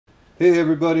Hey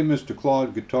everybody, Mr.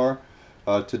 Claude Guitar.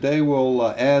 Today we'll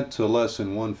add to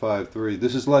lesson 153.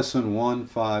 This is lesson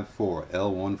 154,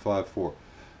 L154.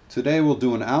 Today we'll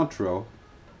do an outro.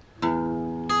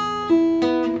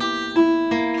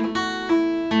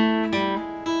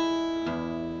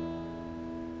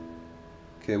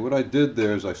 Okay, what I did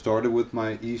there is I started with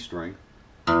my E string,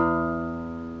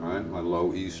 right, my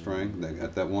low E string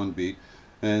at that one beat,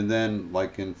 and then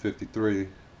like in 53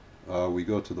 we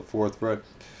go to the 4th fret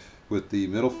with the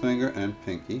middle finger and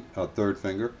pinky, third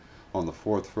finger, on the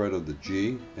 4th fret of the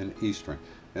G and E string.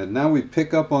 And now we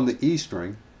pick up on the E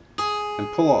string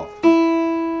and pull off,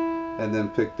 and then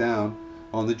pick down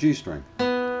on the G string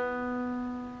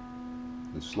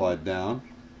and slide down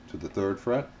to the 3rd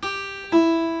fret,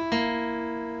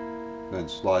 then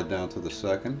slide down to the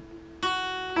 2nd,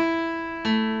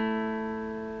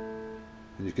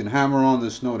 and you can hammer on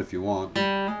this note if you want.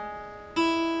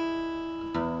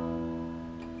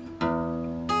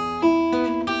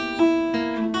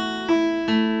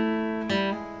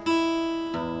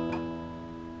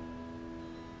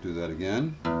 Do that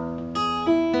again.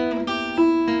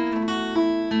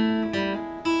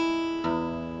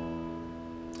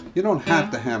 You don't have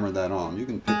to hammer that on. You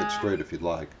can pick it straight if you'd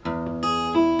like.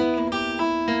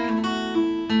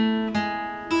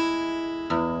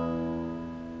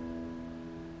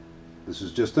 This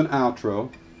is just an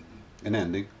outro, an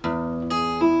ending.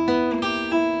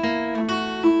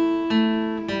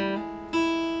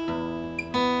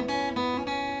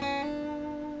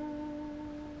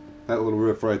 That little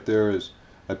riff right there is,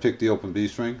 I picked the open B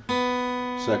string,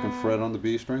 2nd fret on the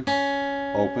B string,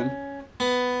 open,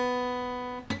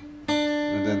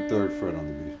 and then 3rd fret on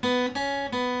the B.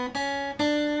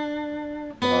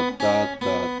 Da, da,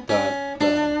 da, da,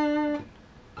 da.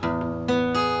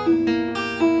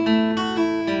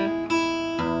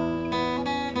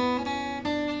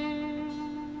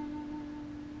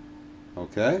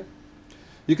 Okay?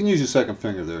 You can use your 2nd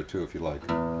finger there too if you like.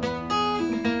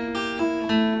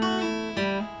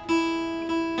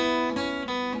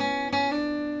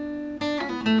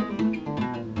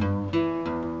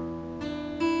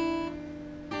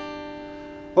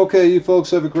 Okay, you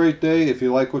folks have a great day. If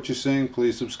you like what you're seeing,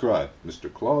 please subscribe.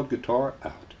 Mr. Claude Guitar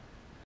out.